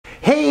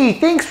Hey,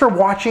 thanks for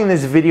watching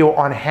this video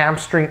on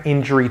hamstring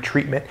injury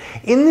treatment.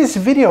 In this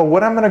video,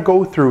 what I'm going to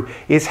go through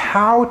is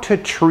how to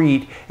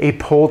treat a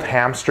pulled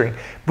hamstring.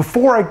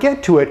 Before I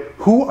get to it,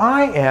 who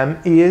I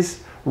am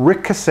is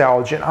Rick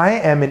Kaselj, and I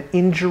am an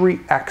injury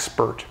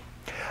expert.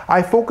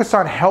 I focus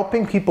on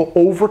helping people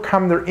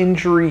overcome their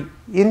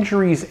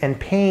injuries and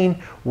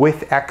pain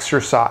with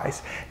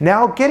exercise.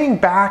 Now, getting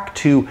back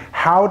to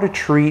how to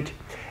treat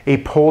a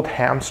pulled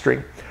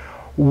hamstring.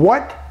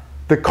 What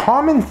the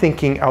common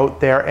thinking out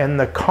there and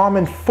the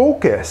common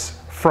focus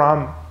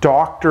from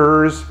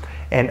doctors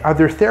and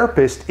other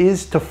therapists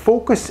is to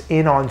focus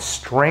in on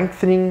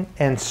strengthening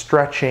and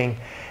stretching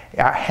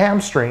a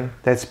hamstring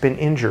that's been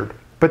injured.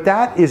 But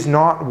that is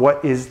not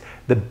what is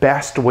the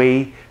best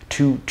way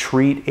to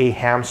treat a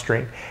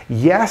hamstring.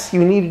 Yes,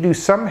 you need to do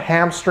some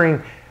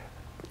hamstring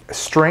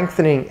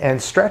strengthening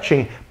and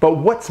stretching, but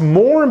what's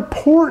more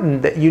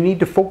important that you need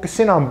to focus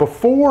in on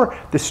before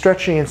the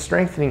stretching and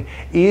strengthening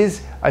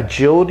is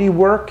agility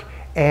work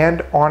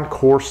and on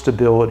core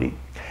stability.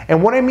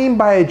 And what I mean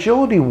by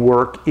agility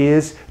work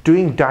is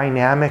doing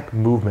dynamic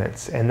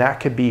movements, and that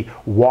could be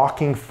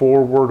walking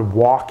forward,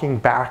 walking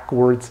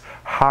backwards,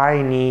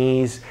 high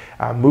knees,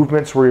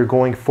 movements where you're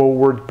going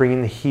forward,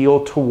 bringing the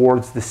heel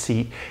towards the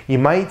seat. You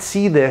might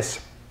see this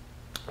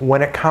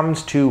when it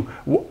comes to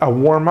a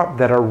warm-up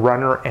that a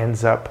runner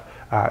ends up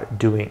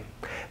doing.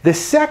 The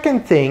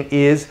second thing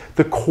is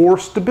the core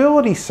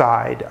stability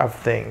side of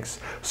things.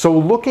 So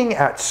looking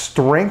at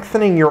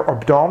strengthening your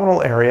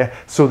abdominal area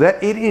so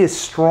that it is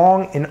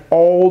strong in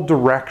all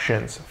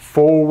directions,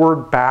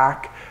 forward,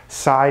 back,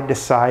 side to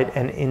side,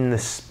 and in the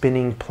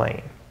spinning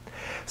plane.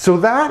 So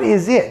that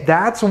is it.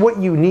 That's what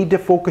you need to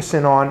focus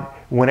in on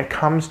when it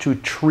comes to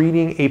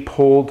treating a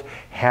pulled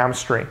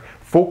hamstring.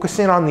 Focus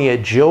in on the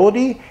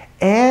agility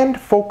and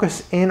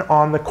focus in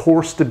on the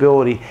core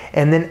stability.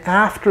 And then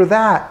after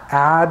that,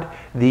 add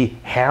the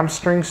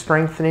hamstring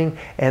strengthening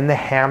and the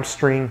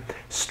hamstring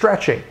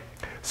stretching.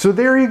 So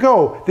there you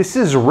go. This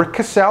is Rick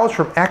Kaselj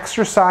from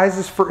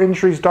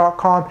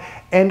exercisesforinjuries.com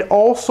and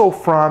also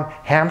from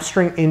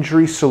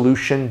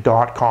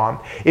hamstringinjurysolution.com.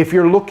 If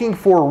you're looking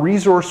for a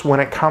resource when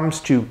it comes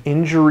to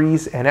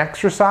injuries and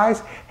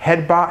exercise,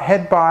 head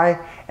by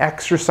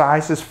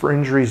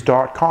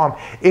exercisesforinjuries.com.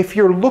 If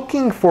you're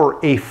looking for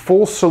a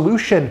full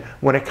solution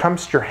when it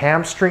comes to your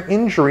hamstring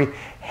injury,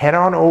 head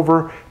on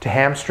over to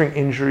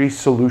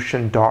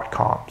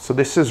hamstringinjurysolution.com. So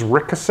this is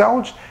Rick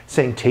Kaselj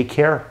saying take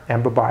care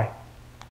and bye-bye.